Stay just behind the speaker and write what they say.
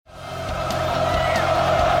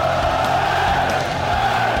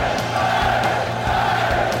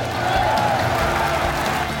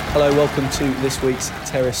Hello, welcome to this week's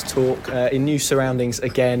Terrace Talk. In new surroundings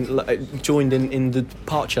again, joined in the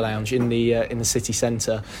departure lounge in the city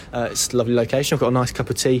centre. It's a lovely location. I've got a nice cup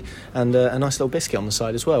of tea and a nice little biscuit on the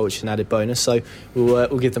side as well, which is an added bonus. So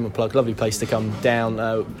we'll give them a plug. Lovely place to come down.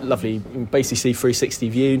 Lovely, basically see 360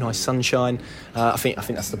 view, nice sunshine. I think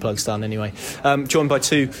that's the plug's done anyway. Joined by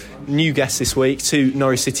two new guests this week, two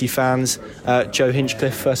Norwich City fans. Joe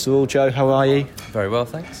Hinchcliffe, first of all. Joe, how are you? Very well,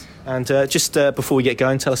 thanks. And just before we get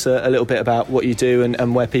going, tell us a little bit about what you do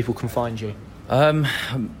and where people can find you.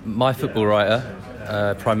 My football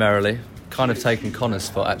writer, primarily. Kind of taking Connor's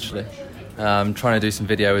spot, actually. Trying to do some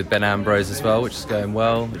video with Ben Ambrose as well, which is going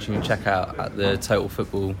well, which you can check out at the Total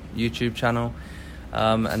Football YouTube channel.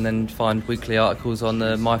 And then find weekly articles on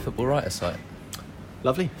the My Football Writer site.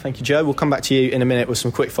 Lovely, thank you, Joe. We'll come back to you in a minute with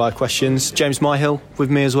some quick fire questions. James Myhill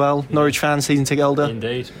with me as well, Norwich fan, season ticket holder.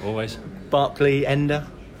 Indeed, always. Barclay Ender.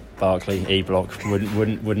 Barclay, E-Block,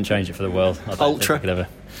 wouldn't change it for the world. Ultra.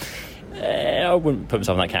 I wouldn't put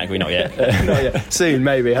myself in that category, not yet. Not yet. Soon,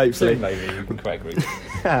 maybe, hopefully. Soon, maybe, you can correct me.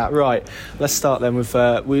 Right, let's start then with,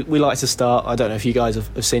 we like to start, I don't know if you guys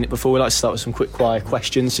have seen it before, we like to start with some quick fire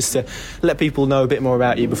questions just to let people know a bit more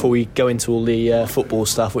about you before we go into all the football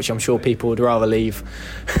stuff, which I'm sure people would rather leave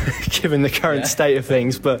given the current state of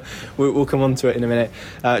things, but we'll come on to it in a minute.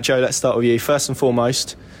 Joe, let's start with you. First and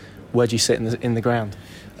foremost, where do you sit in the ground?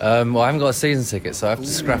 Well, I haven't got a season ticket, so I have to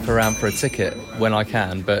scrap around for a ticket when I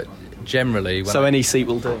can, but generally... Any seat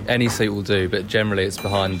will do? Any seat will do, but generally it's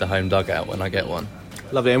behind the home dugout when I get one.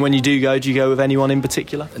 Lovely. And when you do you go with anyone in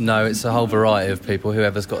particular? No, it's a whole variety of people,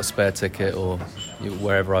 whoever's got a spare ticket or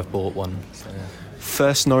wherever I've bought one. So, yeah.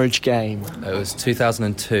 First Norwich game? It was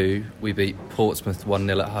 2002. We beat Portsmouth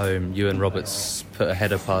 1-0 at home. Ewan Roberts put a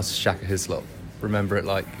header past Shaka Hislop. Remember it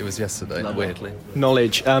like it was yesterday, weirdly.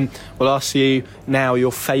 Knowledge. We'll ask you now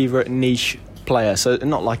your favourite niche player. So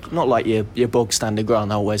not like your bog standard Grant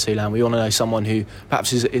Wes Hulan. We want to know someone who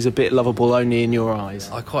perhaps is a bit lovable only in your eyes.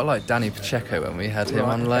 I quite like Danny Pacheco when we had him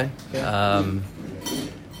on loan. Yeah.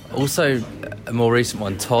 Also, a more recent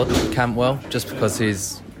one, Todd Cantwell, just because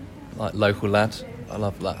he's like local lad. I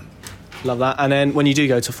love that. Love that. And then when you do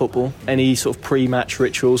go to football, any sort of pre-match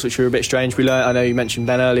rituals which are a bit strange? We learned, I know you mentioned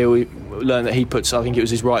Ben earlier, we learned that he puts, I think it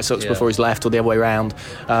was his right socks before his left or the other way around.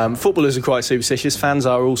 Footballers are quite superstitious, fans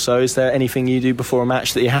are also. Is there anything you do before a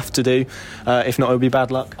match that you have to do? If not, it would be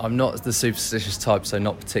bad luck? I'm not the superstitious type, so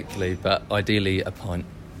not particularly, but ideally a pint.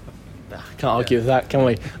 Can't argue with that, can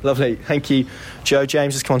we? Lovely, thank you. Joe,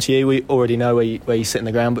 James, let's come on to you. We already know where you sit in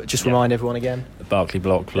the ground, but just remind everyone again. Barclay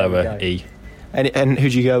Block, lower E. And who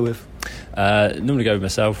do you go with? Normally go with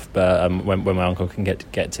myself, but when my uncle can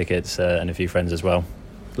get tickets and a few friends as well.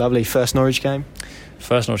 Lovely. First Norwich game?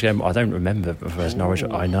 First Norwich game, I don't remember the first Norwich.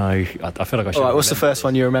 I know. I feel like I should. All right, what's the first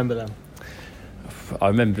one you remember then? I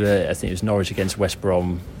remember, I think it was Norwich against West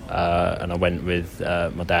Brom, and I went with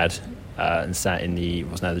my dad and sat in the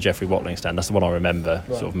Jeffrey Watling stand. That's the one I remember,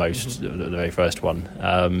 sort of most, the very first one.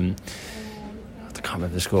 I can't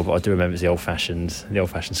remember the score, but I do remember it's the old-fashioned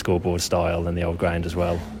scoreboard style and the old ground as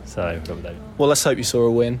well. So, well, let's hope you saw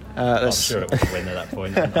a win. I'm sure it was a win at that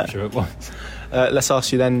point. I'm sure it was. Let's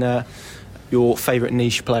ask you then your favourite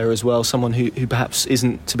niche player as well, someone who perhaps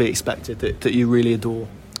isn't to be expected that you really adore.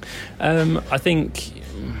 I think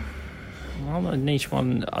a niche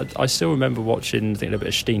one. I still remember watching, I think, a little bit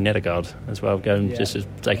of Steen Nedergaard as well, just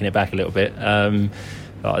taking it back a little bit.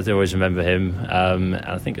 I do always remember him, and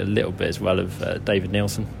I think a little bit as well of David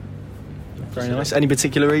Nielsen. Very nice. Any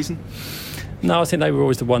particular reason? No, I think they were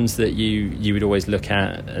always the ones that you would always look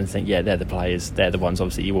at and think, yeah, they're the players. They're the ones,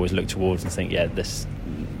 obviously, you always look towards and think, yeah,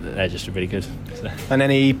 they're just really good. So. And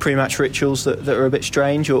any pre-match rituals that are a bit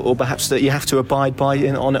strange, or perhaps that you have to abide by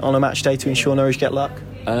on a match day to ensure Norwich get luck?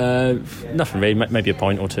 Nothing really, maybe a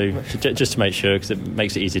pint or two, just to make sure, because it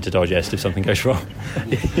makes it easy to digest if something goes wrong.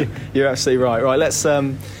 You're absolutely right. Right, let's.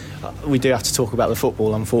 We do have to talk about the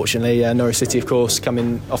football, unfortunately. Norwich City, of course,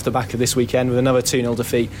 coming off the back of this weekend with another 2-0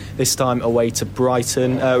 defeat, this time away to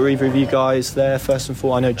Brighton. Were either of you guys there, first and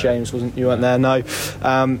foremost? I know James you weren't there, no.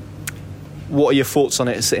 What are your thoughts on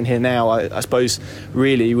it sitting here now? I suppose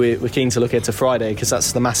really we're keen to look ahead to Friday because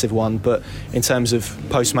that's the massive one, but in terms of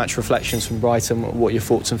post-match reflections from Brighton, what are your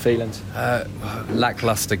thoughts and feelings?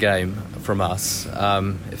 Lacklustre game from us.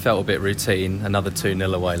 It felt a bit routine, another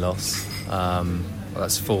 2-0 away loss. Well,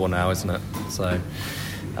 that's 4 now, isn't it? So,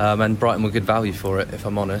 and Brighton were good value for it, if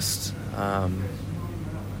I'm honest.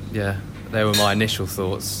 They were my initial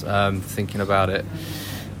thoughts, thinking about it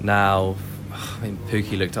now. I mean,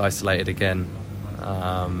 Pukki looked isolated again.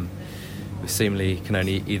 We seemingly can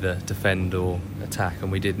only either defend or attack,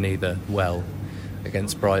 and we did neither well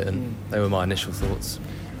against Brighton. They were my initial thoughts.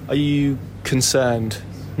 Are you concerned,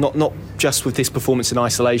 not just with this performance in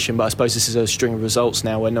isolation, but I suppose this is a string of results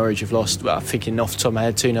now where Norwich have lost, well, I'm thinking off the top of my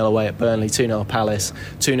head, 2-0 away at Burnley, 2-0 at Palace,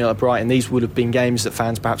 2-0 at Brighton. These would have been games that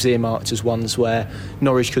fans perhaps earmarked as ones where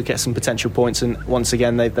Norwich could get some potential points, and once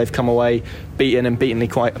again they've come away beaten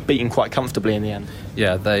quite comfortably in the end.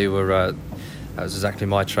 Yeah, they were. That was exactly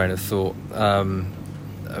my train of thought.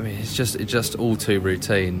 I mean, it's just all too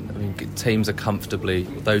routine. I mean, teams are comfortably,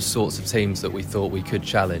 those sorts of teams that we thought we could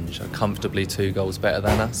challenge are comfortably 2 goals better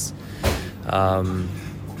than us. I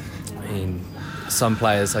mean, some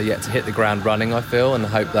players are yet to hit the ground running, I feel, and I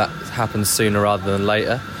hope that happens sooner rather than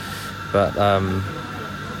later. But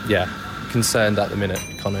concerned at the minute,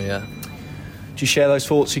 Connor. Yeah. Do you share those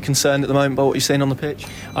thoughts? Are you concerned at the moment by what you're seeing on the pitch?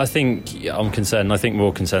 I think I'm concerned. I think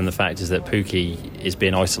more concerned the fact is that Pukki is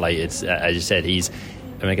being isolated. As you said,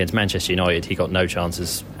 against Manchester United, he got no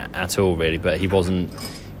chances at all, really. But he wasn't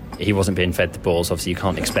being fed the balls. Obviously, you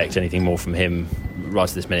can't expect anything more from him right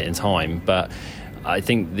at this minute in time. But I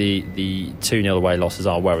think the 2-0 away losses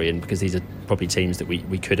are worrying, because these are probably teams that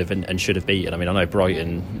we could have and should have beaten. I mean, I know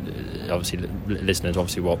Brighton, obviously, listeners,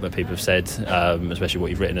 obviously what people have said, especially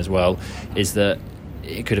what you've written as well, is that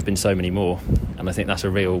it could have been so many more. And I think that's a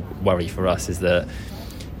real worry for us, is that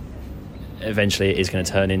eventually it is going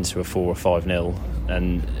to turn into a 4 or 5-0,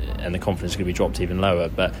 and the confidence is going to be dropped even lower.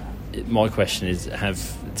 But my question is, have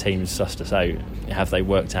teams sussed us out? Have they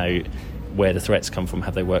worked out where the threats come from?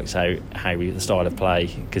 Have they worked out the style of play?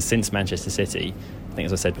 Because since Manchester City, I think,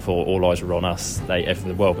 as I said before, all eyes were on us.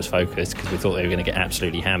 The world was focused, because we thought they were going to get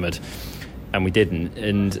absolutely hammered, and we didn't.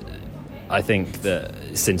 And I think that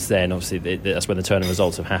since then, obviously, that's when the turn of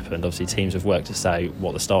results have happened. Obviously, teams have worked to say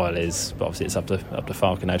what the style is, but obviously it's up to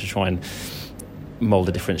Farke now to try and mould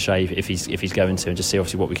a different shape if he's going to, and just see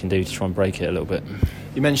obviously what we can do to try and break it a little bit.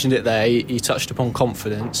 You mentioned it there, you touched upon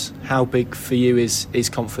confidence. How big for you is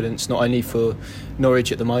confidence, not only for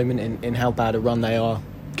Norwich at the moment in how bad a run they are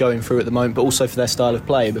going through at the moment, but also for their style of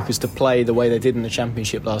play? Because to play the way they did in the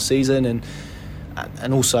Championship last season,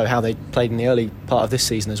 and also how they played in the early part of this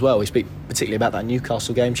season as well. We speak particularly about that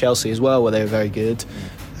Newcastle game, Chelsea as well, where they were very good.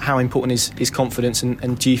 How important is confidence,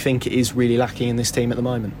 and do you think it is really lacking in this team at the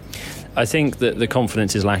moment? I think that the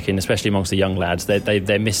confidence is lacking, especially amongst the young lads.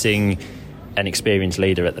 They're missing an experienced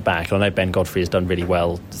leader at the back. I know Ben Godfrey has done really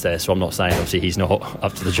well there, so I'm not saying obviously he's not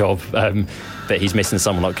up to the job, but he's missing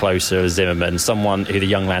someone like Closer, Zimmerman, someone who the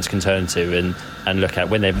young lads can turn to and look at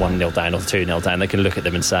when they're 1-0 down or 2-0 down. They can look at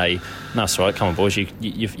them and say, "No, that's right, come on boys,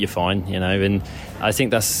 you're fine," you know. And I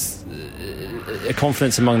think that's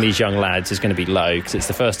confidence among these young lads is going to be low, because it's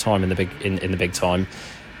the first time in the big time.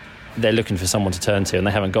 They're looking for someone to turn to, and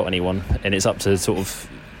they haven't got anyone. And it's up to sort of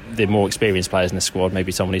the more experienced players in the squad,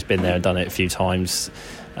 maybe someone who's been there and done it a few times,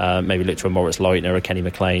 maybe look to a Moritz Leutner or a Kenny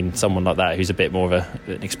McLean, someone like that who's a bit more of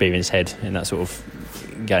an experienced head in that sort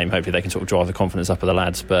of game. Hopefully they can sort of drive the confidence up of the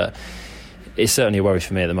lads, but it's certainly a worry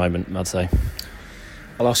for me at the moment, I'd say.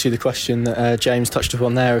 I'll ask you the question that James touched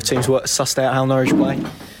upon there. Have teams sussed out how Norwich play?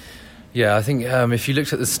 Yeah, I think if you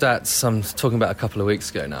looked at the stats, I'm talking about a couple of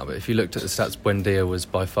weeks ago now, but if you looked at the stats, Buendia was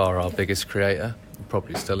by far our biggest creator.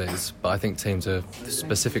 Probably still is, but I think teams have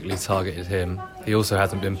specifically targeted him. He also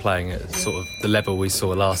hasn't been playing at sort of the level we saw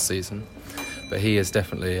last season, but he is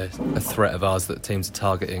definitely a threat of ours that teams are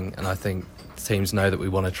targeting, and I think teams know that we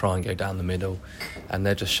want to try and go down the middle, and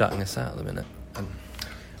they're just shutting us out at the minute.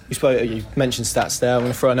 You mentioned stats there. I'm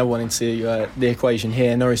going to throw another one into the equation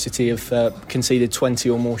here. Norwich City have conceded 20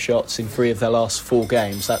 or more shots in 3 of their last 4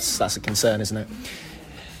 games. That's a concern, isn't it?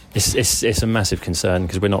 It's a massive concern,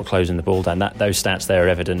 because we're not closing the ball down. Those stats there are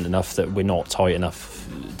evident enough that we're not tight enough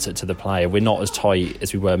to the player. We're not as tight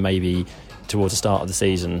as we were maybe towards the start of the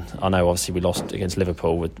season. I know obviously we lost against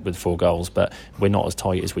Liverpool with 4 goals, but we're not as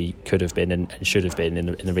tight as we could have been and should have been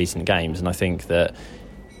in the recent games. And I think that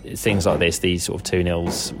things like this, these sort of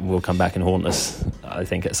 2-0s, will come back and haunt us, I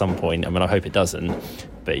think, at some point. I mean, I hope it doesn't,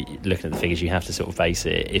 but looking at the figures, you have to sort of face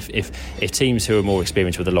it. If teams who are more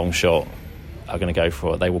experienced with a long shot are going to go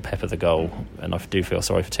for it, they will pepper the goal, and I do feel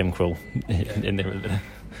sorry for Tim Krul in there.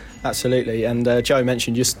 Absolutely. And Joe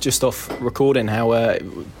mentioned just off recording how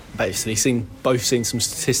basically seen some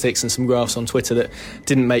statistics and some graphs on Twitter that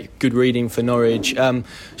didn't make good reading for Norwich.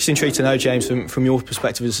 Just intrigued to know, James, from your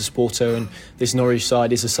perspective as a supporter, and this Norwich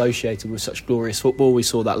side is associated with such glorious football. We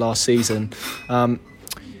saw that last season.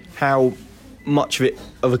 How much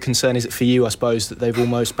of a concern is it for you, I suppose, that they've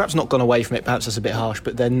almost, perhaps not gone away from it, perhaps that's a bit harsh,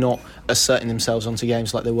 but they're not asserting themselves onto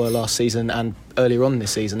games like they were last season and earlier on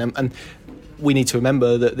this season? And we need to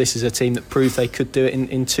remember that this is a team that proved they could do it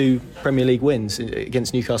in 2 Premier League wins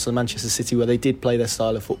against Newcastle and Manchester City, where they did play their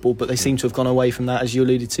style of football, but they seem to have gone away from that, as you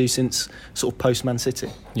alluded to, since sort of post Man City.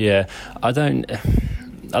 Yeah, I don't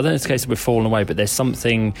know if it's the case that we've fallen away, but there's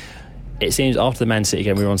something. It seems after the Man City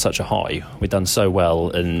game we were on such a high. We'd done so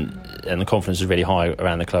well, and the confidence was really high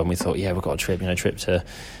around the club, and we thought, yeah, we've got a trip to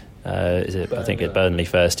I think at Burnley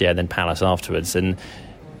first, and then Palace afterwards, and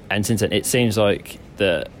since then it seems like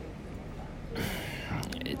that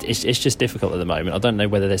it's just difficult at the moment. I don't know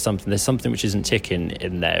whether there's something which isn't ticking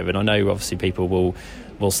in there, and I know obviously people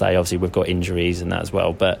will say obviously we've got injuries and that as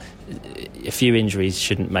well, but a few injuries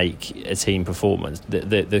shouldn't make a team performance.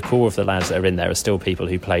 The core of the lads that are in there are still people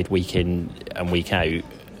who played week in and week out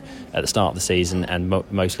at the start of the season, and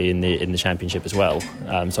mostly in the Championship as well. So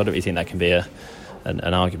I don't really think that can be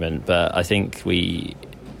an argument, but I think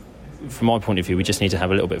from my point of view, we just need to have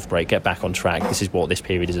a little bit of a break, get back on track. This is what this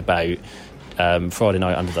period is about. Friday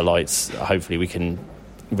night under the lights, hopefully we can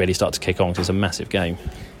really start to kick on, because it's a massive game.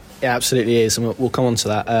 It absolutely is, and we'll come on to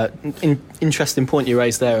that. Interesting point you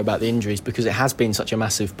raised there about the injuries, because it has been such a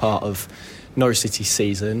massive part of Norwich City's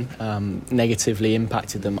season, negatively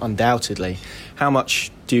impacted them undoubtedly. How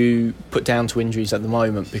much do you put down to injuries at the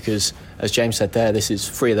moment? Because, as James said there, this is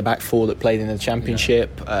 3 of the back 4 that played in the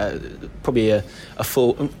Championship, probably a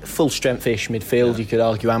full strength-ish midfield. You could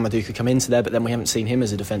argue Amadou could come into there, but then we haven't seen him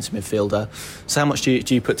as a defensive midfielder. So how much do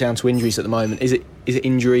you put down to injuries at the moment? Is it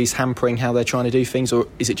injuries hampering how they're trying to do things, or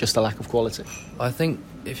is it just a lack of quality? I think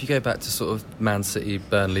if you go back to sort of Man City,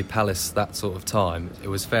 Burnley, Palace, that sort of time, it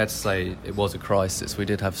was fair to say it was a crisis. We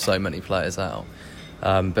did have so many players out.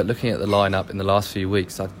 But looking at the lineup in the last few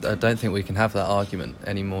weeks, I don't think we can have that argument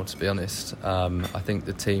anymore, to be honest. I think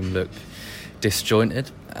the team look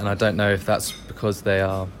disjointed, and I don't know if that's because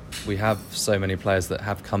we have so many players that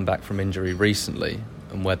have come back from injury recently,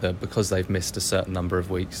 and whether because they've missed a certain number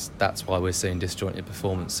of weeks, that's why we're seeing disjointed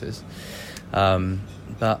performances.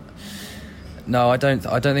 But no, I don't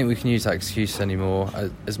think we can use that excuse anymore.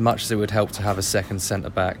 As much as it would help to have a second centre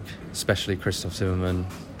back, especially Christoph Zimmermann,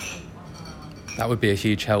 that would be a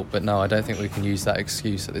huge help. But no, I don't think we can use that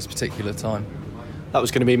excuse at this particular time. That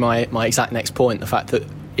was going to be my exact next point, the fact that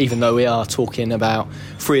even though we are talking about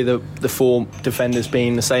 3 of the 4 defenders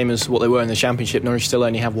being the same as what they were in the Championship, Norwich still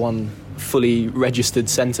only have 1 fully registered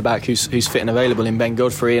centre-back who's fit and available in Ben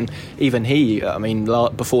Godfrey, and even he,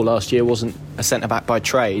 before last year, wasn't a centre-back by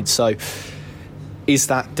trade. So is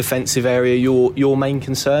that defensive area your main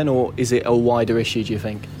concern, or is it a wider issue, do you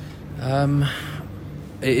think?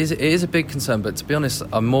 It is a big concern, but to be honest,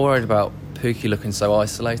 I'm more worried about Pukki looking so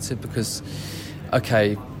isolated, because,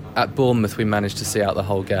 okay, at Bournemouth we managed to see out the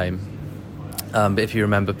whole game, but if you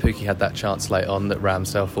remember, Pukki had that chance late on that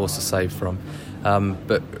Ramsdale forced a save from,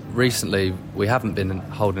 but recently we haven't been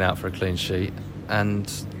holding out for a clean sheet,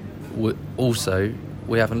 and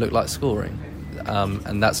we haven't looked like scoring,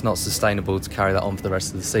 and that's not sustainable to carry that on for the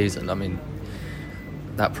rest of the season. I mean,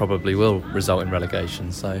 that probably will result in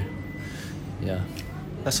relegation, so yeah.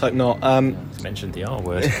 Let's hope not. He's mentioned the R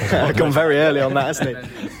word. Gone very early on that, hasn't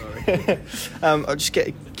he? I'll just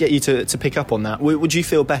get you to pick up on that. Would you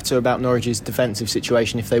feel better about Norwich's defensive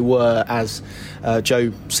situation if they were, as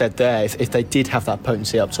Joe said there, if they did have that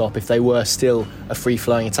potency up top, if they were still a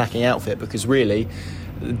free-flowing attacking outfit? Because really,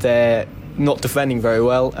 they're not defending very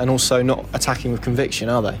well and also not attacking with conviction,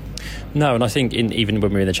 are they? No, and I think even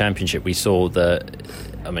when we were in the Championship, we saw that.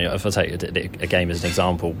 I mean, if I take a game as an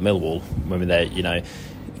example, Millwall, when we were there,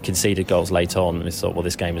 conceded goals late on, and we thought, well,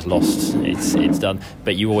 this game is lost, it's done.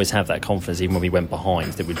 But you always have that confidence, even when we went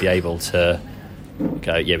behind, that we'd be able to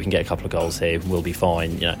go, yeah, we can get a couple of goals here, we'll be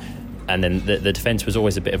fine, And then the defence was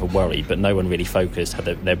always a bit of a worry, but no one really focused.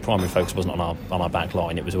 Their primary focus wasn't on our back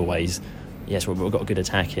line. It was always, yes, we've got a good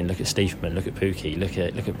attack in. Look at Stiefelmann, look at Pukki, look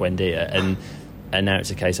at Buendia, and now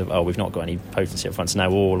it's a case of, we've not got any potency up front. So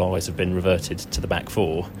now all eyes have been reverted to the back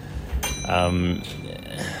 4.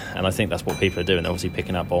 And I think that's what people are doing. They're obviously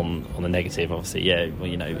picking up on the negative. Obviously,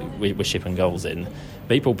 we're shipping goals in.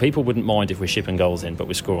 People wouldn't mind if we're shipping goals in, but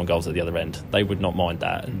we're scoring goals at the other end. They would not mind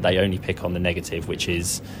that. They only pick on the negative, which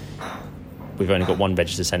is we've only got 1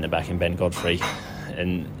 registered centre-back in Ben Godfrey.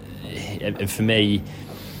 And for me,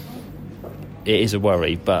 it is a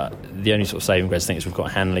worry, but the only sort of saving grace I think is we've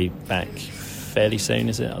got Hanley back fairly soon,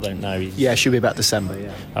 is it? I don't know. Yeah, it should be about December,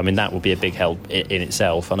 yeah. I mean, that will be a big help in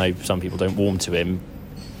itself. I know some people don't warm to him,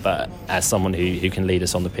 but as someone who can lead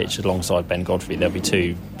us on the pitch alongside Ben Godfrey, there'll be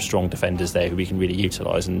 2 strong defenders there who we can really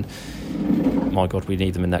utilise, and my God, we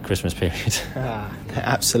need them in that Christmas period.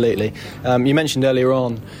 Absolutely. You mentioned earlier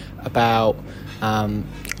on about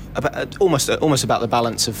almost about the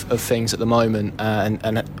balance of things at the moment,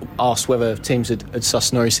 and asked whether teams had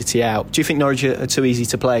sussed Norwich City out. Do you think Norwich are too easy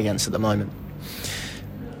to play against at the moment?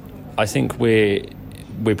 I think we're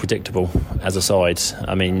predictable as a side.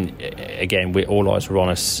 I mean, again, all eyes were on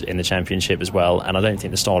us in the Championship as well, and I don't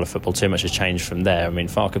think the style of football too much has changed from there. I mean,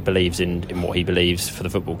 Farke believes in what he believes for the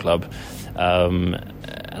football club,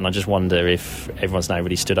 and I just wonder if everyone's now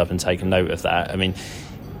really stood up and taken note of that. I mean,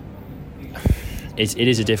 it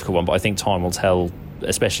is a difficult one, but I think time will tell,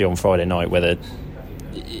 especially on Friday night, whether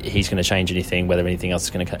he's going to change anything, whether anything else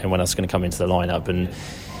is going to, anyone else is going to come into the lineup, and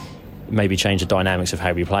maybe change the dynamics of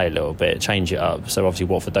how we play a little bit, change it up. So obviously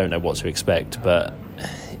Watford don't know what to expect, but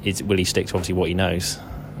will he stick to obviously what he knows?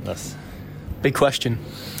 That's big question.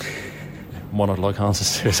 One I'd like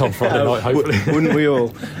answers to is on Friday night, hopefully. Wouldn't we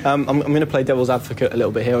all? I'm going to play devil's advocate a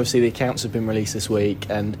little bit here. Obviously the accounts have been released this week,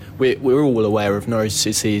 and we're all aware of Norwich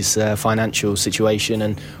City's financial situation,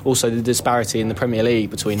 and also the disparity in the Premier League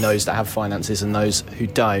between those that have finances and those who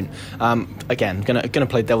don't. Again, going to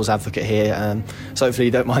play devil's advocate here, so hopefully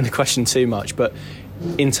you don't mind the question too much, but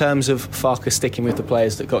in terms of Farke sticking with the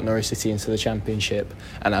players that got Norwich City into the Championship,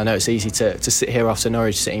 and I know it's easy to sit here after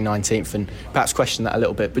Norwich sitting 19th and perhaps question that a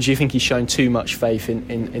little bit, but do you think he's shown too much faith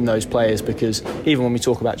in those players? Because even when we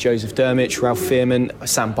talk about Joseph Dermich, Ralph Fearman,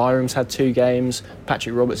 Sam Byram's had 2 games,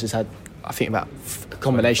 Patrick Roberts has had, I think, about a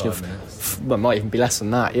combination of, well, might even be less than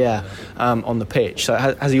that, on the pitch. So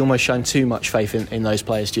has he almost shown too much faith in those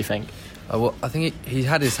players, do you think? Well, I think he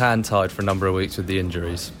had his hand tied for a number of weeks with the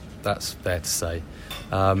injuries. That's fair to say.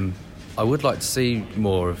 I would like to see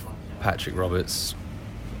more of Patrick Roberts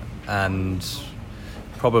and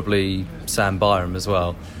probably Sam Byram as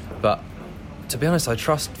well. But to be honest, I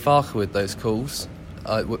trust Farke with those calls.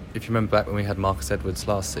 If you remember back when we had Marcus Edwards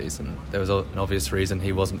last season, there was an obvious reason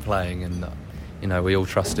he wasn't playing, and we all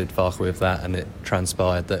trusted Farke with that, and it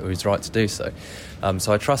transpired that he was right to do so.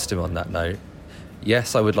 So I trust him on that note.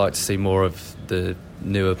 Yes, I would like to see more of the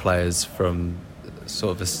newer players from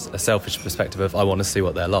sort of a selfish perspective of I want to see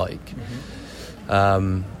what they're like.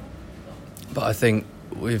 Mm-hmm. But I think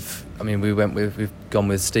we've gone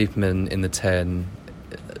with Steepman in the 10,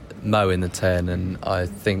 Mo in the 10, and I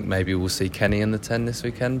think maybe we'll see Kenny in the 10 this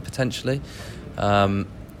weekend potentially. So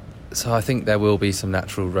I think there will be some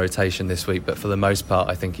natural rotation this week, but for the most part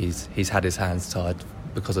I think he's had his hands tied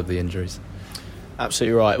because of the injuries.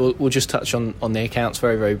 Absolutely right. We'll just touch on the accounts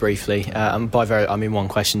very, very briefly. And by very, I mean one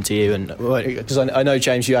question to you, and because I know,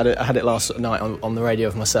 James, you had it last night on the radio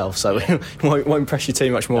of myself, so won't press you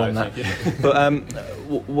too much more on that. But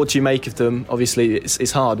what do you make of them? Obviously,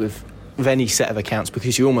 it's hard with any set of accounts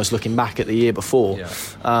because you're almost looking back at the year before.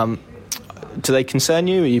 Yeah. Do they concern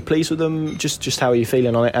you? Are you pleased with them? Just how are you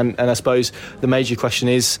feeling on it? And I suppose the major question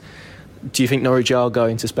is, do you think Norwich are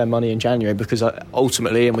going to spend money in January? Because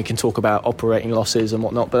ultimately, and we can talk about operating losses and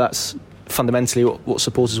whatnot, but that's fundamentally what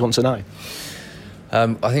supporters want to know.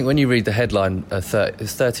 I think when you read the headline, it's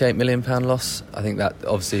 £38 million loss, I think that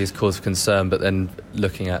obviously is cause for concern, but then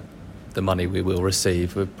looking at the money we will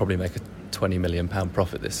receive, we'll probably make a £20 million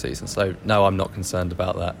profit this season. So no, I'm not concerned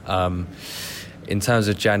about that. In terms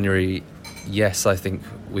of January, yes, I think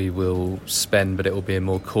we will spend, but it will be a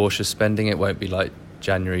more cautious spending. It won't be like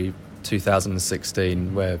January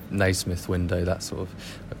 2016 where Naismith window, that sort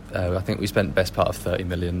of I think we spent best part of 30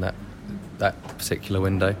 million that particular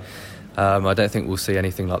window. I don't think we'll see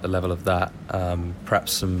anything like the level of that.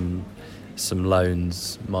 Perhaps some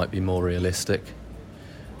loans might be more realistic,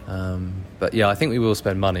 but yeah, I think we will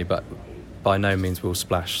spend money, but by no means we'll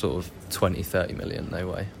splash sort of 20-30 million, no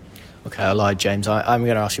way. Okay, I lied, James. I'm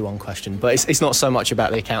going to ask you one question, but it's not so much about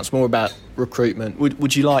the accounts, more about recruitment.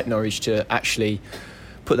 Would you like Norwich to actually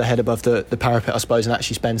put their head above the parapet, I suppose, and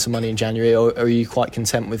actually spend some money in January, or are you quite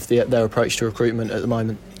content with their approach to recruitment at the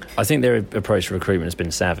moment? I think their approach to recruitment has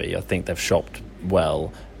been savvy. I think they've shopped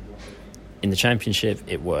well. In the Championship,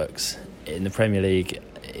 it works. In the Premier League,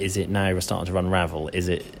 is it now starting to unravel? Is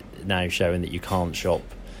it now showing that you can't shop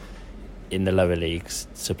in the lower leagues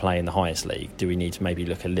to play in the highest league? Do we need to maybe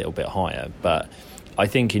look a little bit higher? But I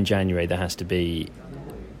think in January there has to be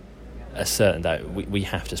a certain that we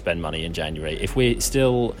have to spend money in January. If we're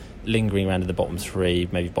still lingering around at the bottom 3,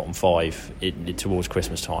 maybe bottom 5 towards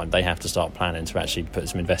Christmas time, they have to start planning to actually put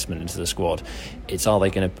some investment into the squad. It's are they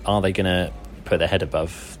going to put their head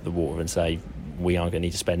above the water and say we are going to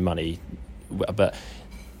need to spend money? But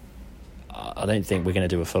I don't think we're going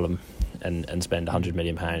to do a Fulham and spend £100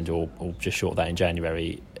 million or just short that in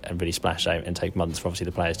January and really splash out and take months for obviously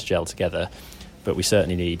the players to gel together. But we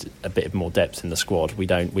certainly need a bit more depth in the squad.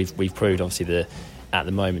 We've proved obviously at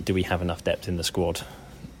the moment, do we have enough depth in the squad?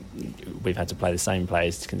 We've had to play the same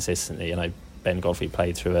players consistently. I know Ben Godfrey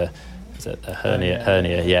played through a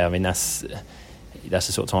hernia. Yeah, I mean that's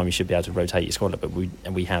the sort of time you should be able to rotate your squad, but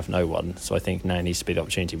we have no one. So I think now needs to be the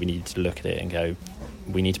opportunity. We need to look at it and go,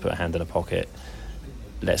 we need to put a hand in a pocket.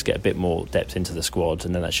 Let's get a bit more depth into the squad,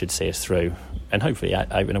 and then that should see us through, and hopefully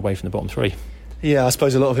out and away from the bottom three. Yeah, I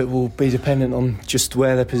suppose a lot of it will be dependent on just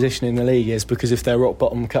where their position in the league is, because if they're rock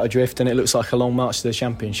bottom, cut adrift, and it looks like a long march to the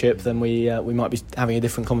Championship, then we might be having a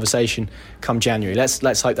different conversation come January.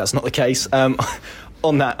 Let's hope that's not the case.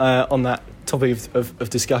 On that topic of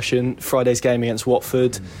discussion, Friday's game against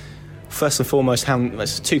Watford. First and foremost,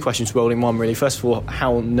 there's two questions rolled in one really. First of all,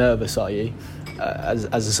 how nervous are you as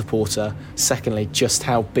a supporter? Secondly, just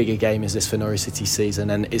how big a game is this for Norwich City's season?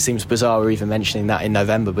 And it seems bizarre we're even mentioning that in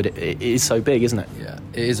November, but it is so big, isn't it? Yeah,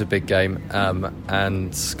 it is a big game,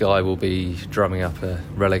 and Sky will be drumming up a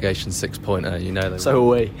relegation 6-pointer. You know, so will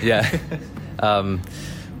we. Yeah,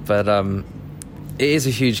 but it is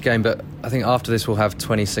a huge game. But I think after this we'll have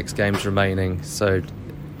 26 games remaining, so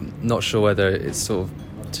not sure whether it's sort of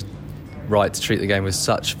right to treat the game with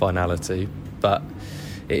such finality, but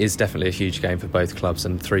it is definitely a huge game for both clubs,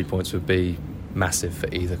 and 3 points would be massive for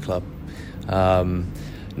either club.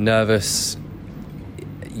 Nervous,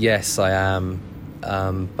 yes I am,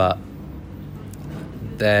 but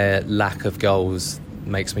their lack of goals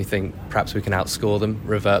makes me think perhaps we can outscore them,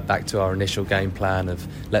 revert back to our initial game plan of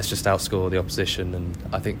let's just outscore the opposition, and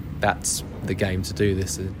I think that's the game to do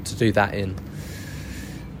that in.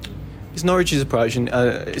 It's Norwich's approach, and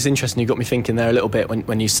it's interesting, you got me thinking there a little bit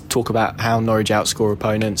when you talk about how Norwich outscore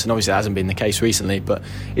opponents, and obviously that hasn't been the case recently, but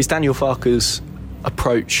is Daniel Farke's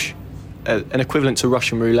approach an equivalent to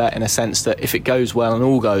Russian roulette, in a sense that if it goes well and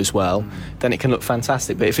all goes well, then it can look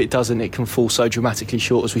fantastic, but if it doesn't, it can fall so dramatically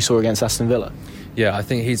short, as we saw against Aston Villa? Yeah, I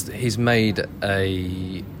think he's made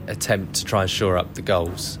a attempt to try and shore up the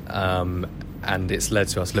goals, and it's led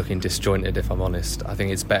to us looking disjointed, if I'm honest. I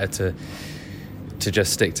think it's better to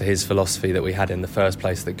just stick to his philosophy that we had in the first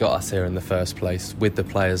place, that got us here in the first place, with the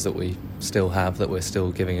players that we still have, that we're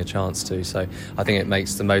still giving a chance to. So I think it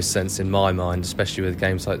makes the most sense in my mind, especially with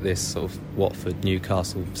games like this, sort of Watford,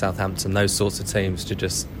 Newcastle, Southampton, those sorts of teams, to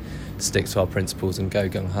just stick to our principles and go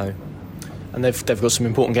gung-ho. And they've got some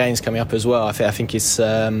important games coming up as well. I think it's 3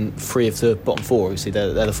 of the bottom 4. Obviously,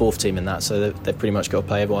 they're the 4th team in that, so they've pretty much got to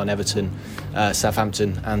play everyone. Everton,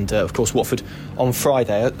 Southampton, and of course Watford on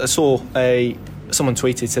Friday. I saw someone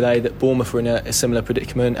tweeted today that Bournemouth were in a similar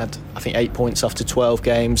predicament, had I think 8 points after 12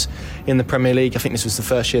 games in the Premier League. I think this was the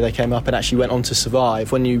first year they came up and actually went on to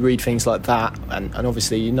survive. When you read things like that, and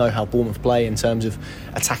obviously you know how Bournemouth play in terms of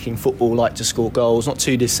attacking football, like to score goals, not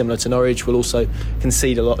too dissimilar to Norwich, will also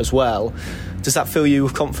concede a lot as well. Does that fill you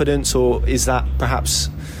with confidence, or is that perhaps,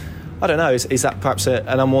 I don't know, is that perhaps an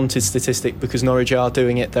unwanted statistic because Norwich are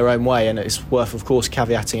doing it their own way? And it's worth, of course,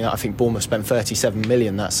 caveating that I think Bournemouth spent 37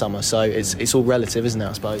 million that summer, so it's all relative, isn't it,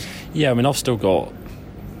 I suppose? Yeah, I mean, I've still got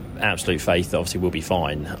absolute faith that obviously we'll be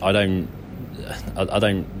fine. I don't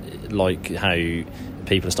like how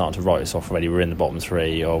people are starting to write us off already. We're in the bottom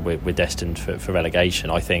 3, or we're destined for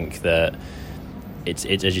relegation. I think that it's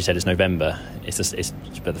as you said, it's November. It's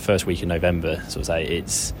the first week in November, sort of say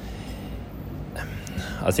it's.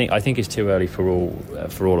 I think it's too early for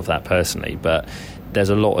all of that personally, but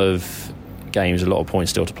there's a lot of games, a lot of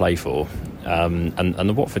points still to play for, and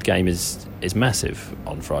the Watford game is massive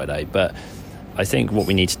on Friday. But I think what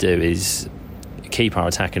we need to do is keep our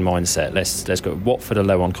attacking mindset. Let's go. Watford are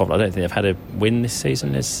low on confidence. I don't think they've had a win this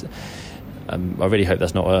season. I really hope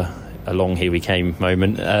that's not a long here we came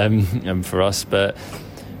moment for us. But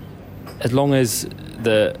as long as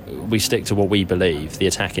we stick to what we believe, the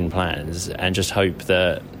attacking plans, and just hope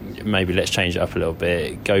that maybe let's change it up a little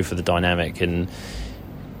bit, go for the dynamic, and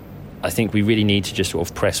I think we really need to just sort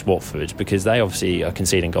of press Watford, because they obviously are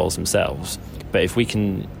conceding goals themselves, but if we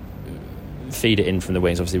can feed it in from the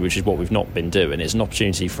wings, obviously, which is what we've not been doing, it's an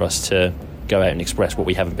opportunity for us to go out and express what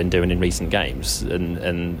we haven't been doing in recent games,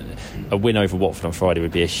 and a win over Watford on Friday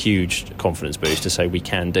would be a huge confidence boost to say we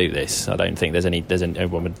can do this. I don't think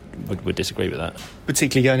anyone would disagree with that,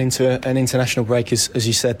 particularly going into an international break, as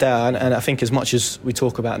you said there. And I think as much as we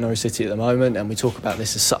talk about Norwich City at the moment, and we talk about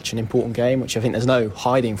this as such an important game, which I think there's no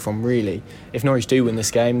hiding from really, if Norwich do win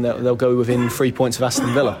this game, they'll go within 3 points of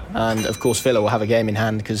Aston Villa, and of course Villa will have a game in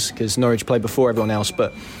hand because Norwich played before everyone else.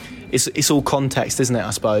 But it's all context, isn't it,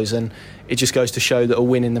 I suppose, and it just goes to show that a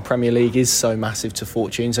win in the Premier League is so massive to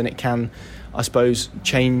fortunes, and it can, I suppose,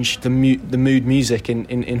 change the mood music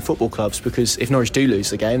in football clubs, because if Norwich do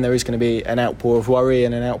lose the game, there is going to be an outpour of worry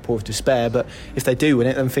and an outpour of despair, but if they do win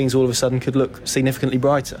it, then things all of a sudden could look significantly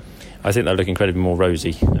brighter. I think they'll look incredibly more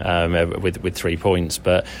rosy with 3 points,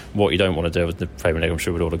 but what you don't want to do, as the Premier League I'm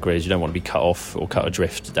sure would all agree, is you don't want to be cut off or cut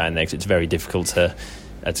adrift down there, because it's very difficult to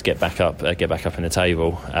to get back up in the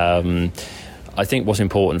table. I think what's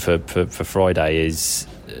important for Friday is,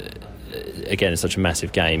 again, it's such a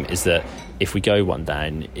massive game, is that if we go one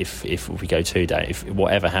down, if we go two down, if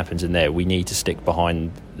whatever happens in there, we need to stick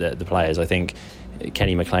behind the players. I think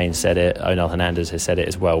Kenny McLean said it, Onel Hernandez has said it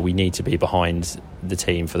as well. We need to be behind the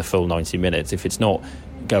team for the full 90 minutes. If it's not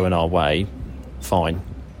going our way, fine,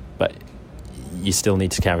 but you still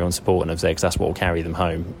need to carry on supporting us there, because that's what will carry them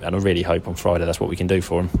home. And I really hope on Friday that's what we can do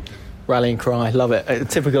for them. Rallying cry, love it.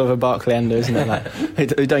 Typical of a Barclay ender, isn't it?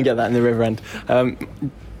 Like, we don't get that in the River End.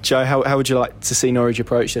 Joe, how would you like to see Norwich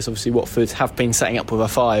approach this? Obviously, Watford have been setting up with a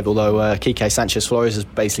 5, although Quique Sanchez-Flores has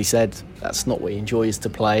basically said that's not what he enjoys to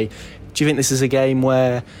play. Do you think this is a game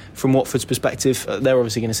where, from Watford's perspective, they're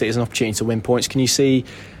obviously going to see it as an opportunity to win points? Can you see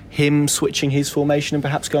him switching his formation and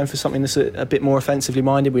perhaps going for something that's a bit more offensively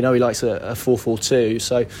minded? We know he likes a 4-4-2,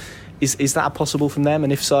 so is that possible from them?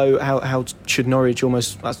 And if so, how should Norwich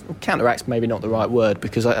almost counteract? Maybe not the right word,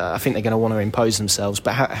 because I think they're going to want to impose themselves.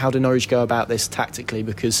 But how do Norwich go about this tactically?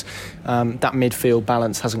 Because that midfield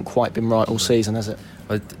balance hasn't quite been right all season, has it?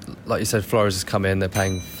 Like you said, Flores has come in. They're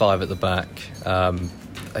playing 5 at the back.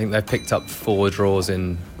 I think they've picked up 4 draws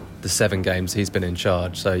in the 7 games he's been in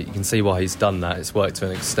charge, so you can see why he's done that. It's worked to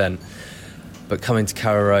an extent. But coming to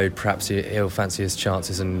Carrow Road, perhaps he'll fancy his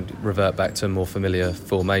chances and revert back to a more familiar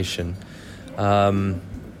formation.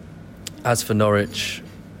 As for Norwich,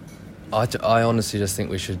 I honestly just think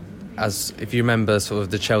we should, if you remember sort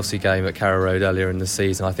of the Chelsea game at Carrow Road earlier in the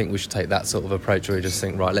season, I think we should take that sort of approach where we just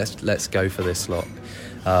think, right, let's go for this lot,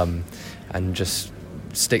 and just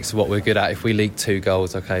stick to what we're good at. If we leak 2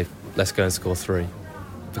 goals, okay, let's go and score 3.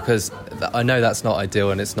 Because I know that's not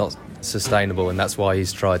ideal and it's not sustainable, and that's why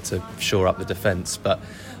he's tried to shore up the defence. But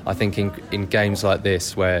I think in games like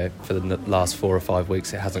this, where for the last 4 or 5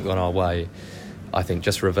 weeks it hasn't gone our way, I think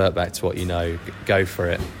just revert back to what you know, go for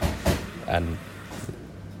it. And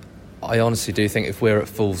I honestly do think if we're at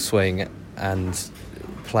full swing and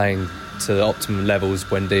playing to the optimum levels,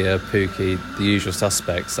 Buendia, Pukki, the usual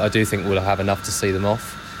suspects, I do think we'll have enough to see them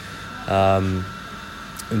off.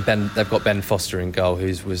 And they've got Ben Foster in goal, who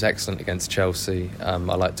was excellent against Chelsea. I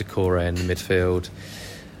like Decore in the midfield.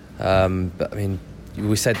 But I mean,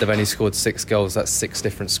 we said they've only scored 6 goals. That's 6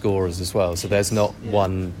 different scorers as well. So there's not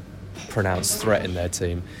one pronounced threat in their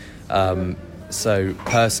team. So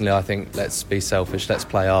personally, I think let's be selfish. Let's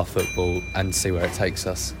play our football and see where it takes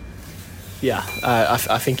us. Yeah,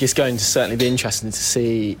 I think it's going to certainly be interesting to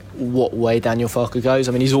see what way Daniel Farke goes.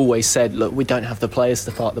 I mean, he's always said, look, we don't have the players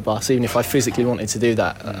to park the bus. Even if I physically wanted to do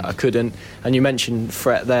that, I couldn't. And you mentioned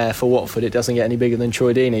threat there for Watford. It doesn't get any bigger than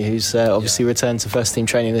Troy Deeney, who's obviously returned to first team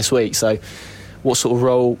training this week. So what sort of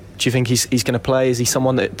role do you think he's going to play? Is he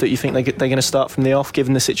someone that you think they're going to start from the off,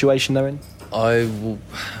 given the situation they're in? I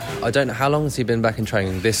don't know. How long has he been back in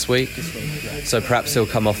training? This week? So perhaps he'll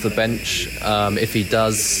come off the bench. If he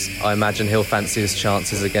does, I imagine he'll fancy his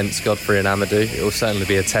chances against Godfrey and Amadou. It will certainly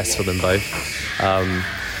be a test for them both.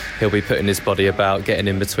 He'll be putting his body about, getting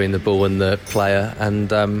in between the ball and the player,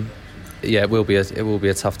 and it will be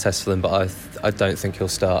a tough test for them. But I don't think he'll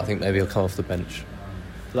start. I think maybe he'll come off the bench.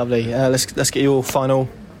 Lovely. Let's get your final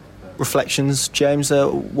reflections, James.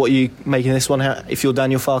 What are you making of this one? If you're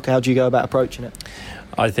Daniel Farke, how do you go about approaching it?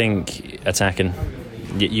 I think attacking.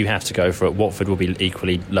 You have to go for it. Watford will be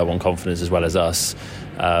equally low on confidence as well as us.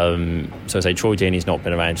 So I say Troy Deeney's not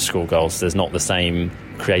been around to score goals. There's not the same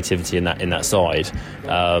creativity in that side.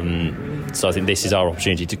 So I think this is our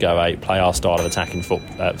opportunity to go out, play our style of attacking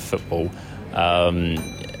football,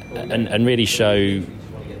 and really show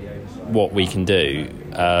what we can do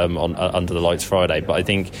under the lights Friday. But I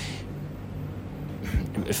think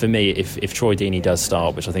for me, if Troy Deeney does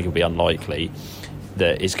start, which I think will be unlikely,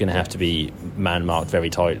 that it's going to have to be man-marked very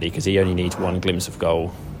tightly, because he only needs one glimpse of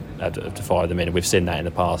goal to fire them in. We've seen that in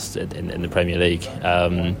the past in the Premier League.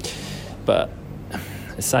 But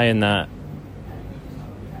saying that,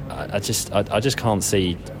 I just can't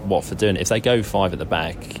see Watford doing it. If they go 5 at the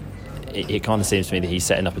back, it kind of seems to me that he's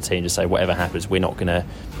setting up a team to say, whatever happens, we're not going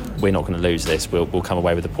to lose this. We'll come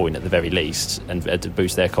away with a point at the very least, and to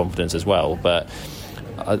boost their confidence as well. But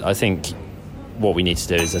I think what we need to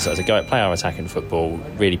do is to go out, play our attacking football,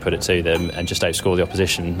 really put it to them, and just outscore the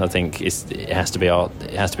opposition. I think it has to be our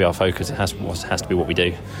focus. It has to be what we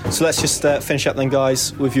do. So let's just finish up then,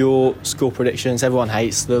 guys, with your score predictions. Everyone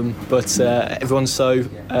hates them, but everyone's so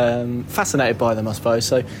fascinated by them, I suppose.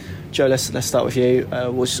 So, Joe, let's start with you.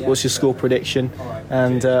 What's your score prediction?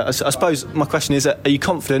 And I suppose my question is: are you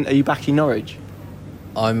confident? Are you backing Norwich?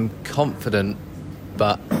 I'm confident,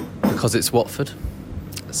 but because it's Watford.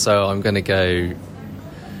 So I'm going to go,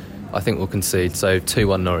 I think we'll concede, so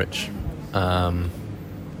 2-1 Norwich.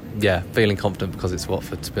 Yeah, feeling confident because it's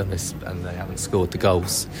Watford, to be honest, and they haven't scored the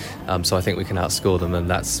goals. So I think we can outscore them, and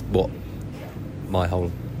that's what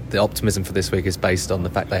the optimism for this week is based on, the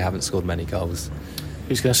fact they haven't scored many goals.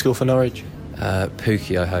 Who's going to score for Norwich?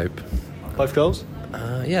 Pookie, I hope. Both goals?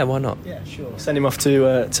 Yeah, why not? Yeah, sure. Send him off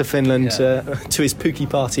to Finland, to his Pookie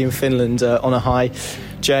party in Finland on a high.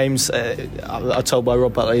 James, I told by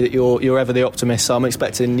Rob Butley that you're ever the optimist, so I'm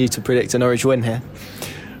expecting you to predict a Norwich win here.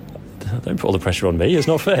 Don't put all the pressure on me, it's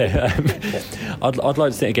not fair. I'd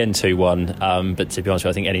like to think again 2-1, but to be honest with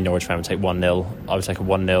you, I think any Norwich fan would take 1-0. I would take a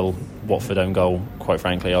 1-0 Watford own goal, quite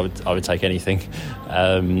frankly. I would take anything.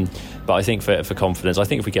 But I think for confidence, I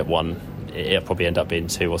think if we get one, it'll probably end up being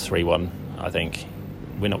 2 or 3-1. I think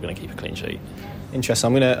we're not going to keep a clean sheet. Interesting.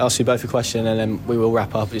 I'm going to ask you both a question and then we will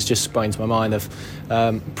wrap up. It's just sprung to my mind.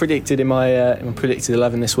 I've predicted in my predicted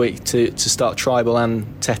 11 this week to start Tribal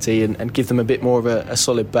and Tetty and give them a bit more of a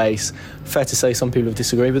solid base. Fair to say some people have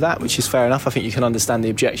disagreed with that, which is fair enough. I think you can understand the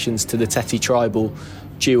objections to the Tetty Tribal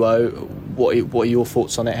duo. What are your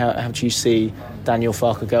thoughts on it? How do you see Daniel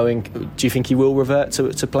Farke going? Do you think he will revert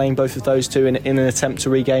to playing both of those two in an attempt to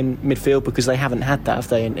regain midfield? Because they haven't had that, have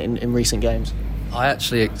they, in recent games? I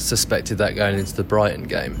actually suspected that going into the Brighton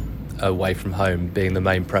game, away from home being the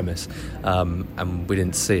main premise, and we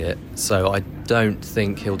didn't see it. So I don't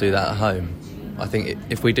think he'll do that at home. I think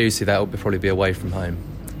if we do see that, it'll probably be away from home,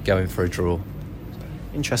 going for a draw.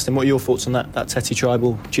 Interesting. What are your thoughts on that Tetty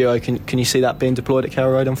Tribal duo? Can you see that being deployed at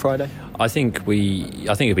Carrow Road on Friday? I think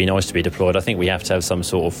it'd be nice to be deployed. I think we have to have some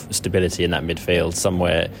sort of stability in that midfield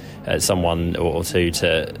somewhere, someone or two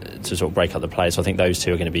to sort of break up the play. So I think those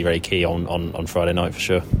two are going to be very key on Friday night for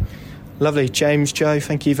sure. Lovely. James, Joe,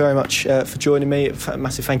 thank you very much for joining me. A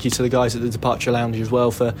massive thank you to the guys at the Departure Lounge as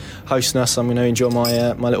well for hosting us. I'm going to enjoy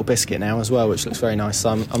my little biscuit now as well, which looks very nice. So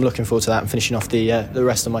I'm looking forward to that and finishing off the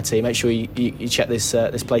rest of my tea. Make sure you check this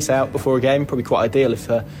place out before a game. Probably quite ideal if,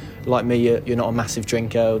 like me, you're not a massive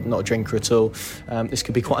drinker, not a drinker at all. This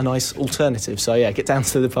could be quite a nice alternative. So yeah, get down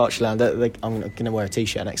to the Departure Lounge. I'm going to wear a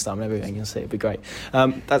t-shirt next time and everything. You'll see, it'll be great.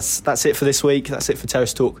 That's it for this week. That's it for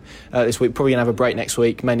Terrace Talk this week. Probably going to have a break next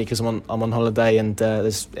week, mainly because I'm on holiday and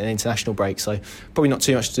there's an international break. So probably not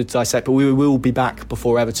too much to dissect, but we will be back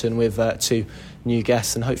before Everton with 2 new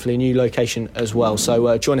guests and hopefully a new location as well.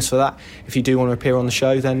 So join us for that. If you do want to appear on the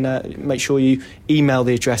show, then make sure you email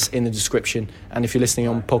the address in the description. And if you're listening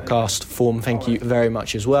on podcast form, thank you very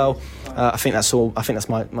much as well. I think that's all. I think that's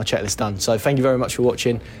my checklist done. So thank you very much for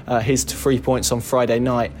watching. Here's to 3 points on Friday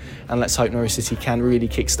night, and let's hope Norwich City can really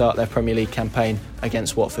kickstart their Premier League campaign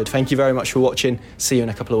against Watford. Thank you very much for watching. See you in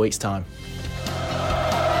a couple of weeks' time.